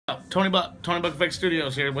Tony Buck Effect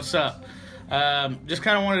Studios here. What's up? Just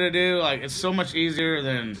kind of wanted to do, like, it's so much easier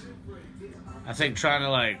than I think trying to,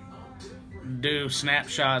 like, do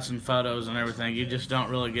snapshots and photos and everything. You just don't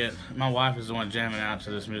really get. My wife is the one jamming out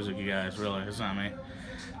to this music, you guys. Really, it's not me.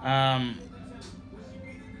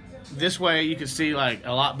 This way you can see, like,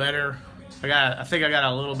 a lot better. I think I got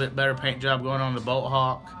a little bit better paint job going on the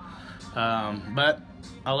Bolthawk. But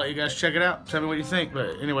I'll let you guys check it out. Tell me what you think.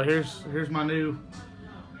 But anyway, here's my new,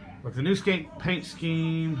 like, the new paint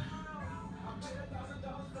scheme.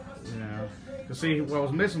 You know, you can see what I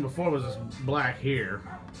was missing before was this black here.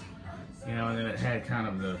 You know, and then it had kind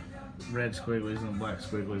of the red squigglies and the black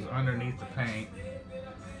squigglies underneath the paint.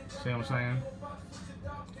 See what I'm saying?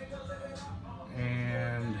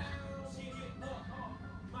 And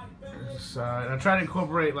there's the side. I try to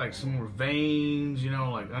incorporate, like, some more veins, you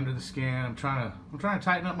know, like under the skin. I'm trying to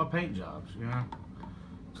tighten up my paint jobs, you know.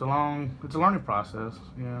 It's a learning process,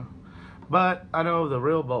 you know. But I know the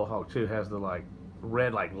real Bolthawk too has the, like,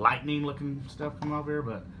 red, like, lightning looking stuff coming off here,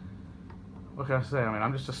 but what can I say? I mean,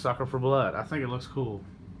 I'm just a sucker for blood. I think it looks cool.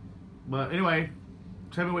 But anyway,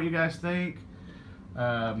 tell me what you guys think.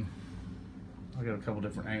 I got a couple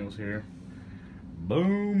different angles here.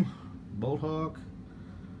 Boom. Bolthawk.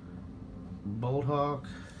 Bolthawk.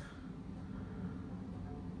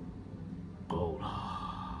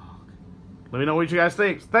 Bolthawk. Let me know what you guys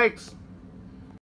think. Thanks.